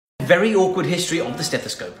very awkward history of the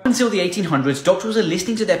stethoscope. Until the 1800s, doctors were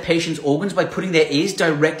listening to their patients' organs by putting their ears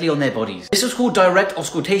directly on their bodies. This was called direct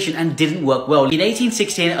auscultation and didn't work well. In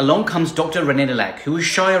 1816, along comes Dr. René Delac, who was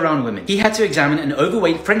shy around women. He had to examine an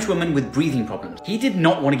overweight French woman with breathing problems. He did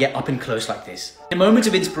not want to get up and close like this. In a moment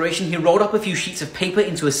of inspiration, he rolled up a few sheets of paper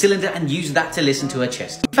into a cylinder and used that to listen to her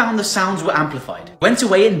chest. He found the sounds were amplified. Went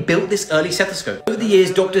away and built this early stethoscope. Over the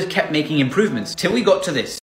years, doctors kept making improvements till we got to this.